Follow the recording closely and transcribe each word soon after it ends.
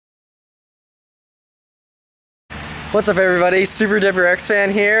What's up everybody, Super Duper X fan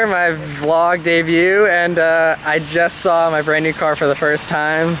here, my vlog debut, and I just saw my brand new car for the first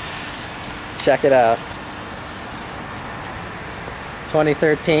time. Check it out.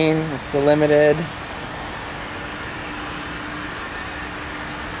 2013, it's the Limited.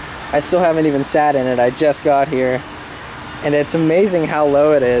 I still haven't even sat in it, I just got here. And it's amazing how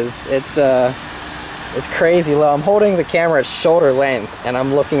low it is. It's crazy low. I'm holding the camera at shoulder length and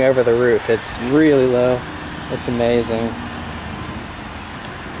I'm looking over the roof. It's really low. It's amazing.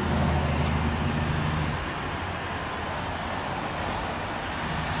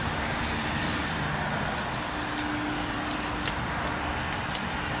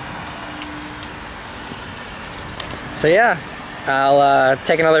 So yeah, I'll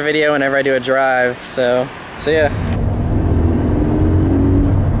take another video whenever I do a drive. So yeah.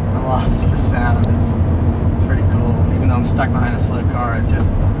 I love the sound. It's pretty cool. Even though I'm stuck behind a slow car, it just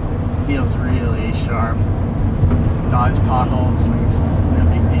feels really sharp. Just dodge potholes, like it's no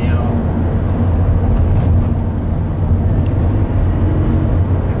big deal.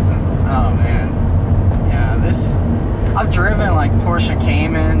 Oh man, yeah. I've driven like Porsche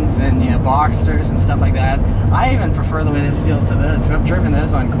Caymans and Boxsters and stuff like that. I even prefer the way this feels to those. So I've driven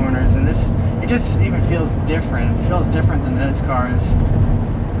those on corners, and it just even feels different. It feels different than those cars. I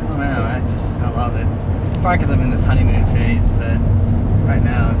don't know. I love it. Probably because I'm in this honeymoon phase, but right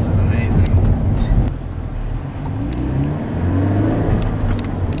now this is amazing.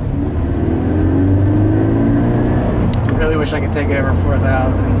 I really wish I could take over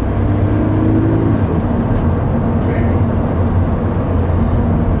 4,000. Okay.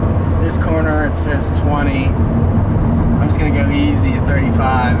 This corner it says 20. I'm just gonna go easy at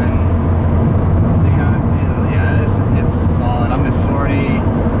 35 and see how I feel. Yeah, it's solid. I'm at 40.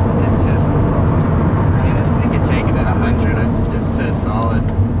 It's just, I mean, it could take it at 100. It's just so solid.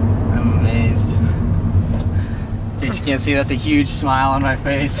 I'm amazed. In case you can't see, that's a huge smile on my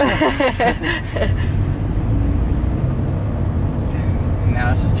face. Now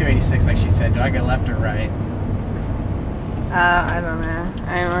this is 286 like she said. Do I go left or right? I don't know.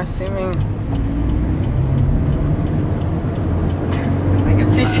 I'm assuming.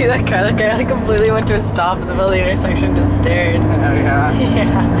 Did you see that car? That guy like completely went to a stop in the middle of the intersection and just stared. Oh yeah?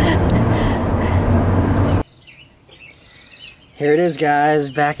 Yeah. Here it is guys,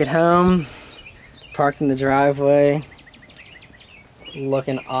 back at home. Parked in the driveway.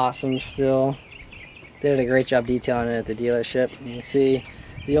 Looking awesome still. They did a great job detailing it at the dealership. You can see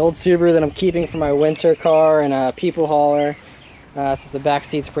the old Subaru that I'm keeping for my winter car and a people hauler. Since the back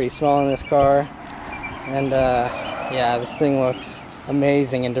seat's pretty small in this car. And yeah, this thing looks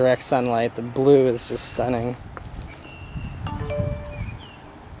amazing in direct sunlight. The blue is just stunning.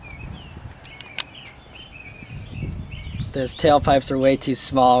 Those tailpipes are way too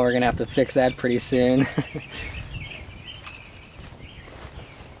small. We're gonna have to fix that pretty soon.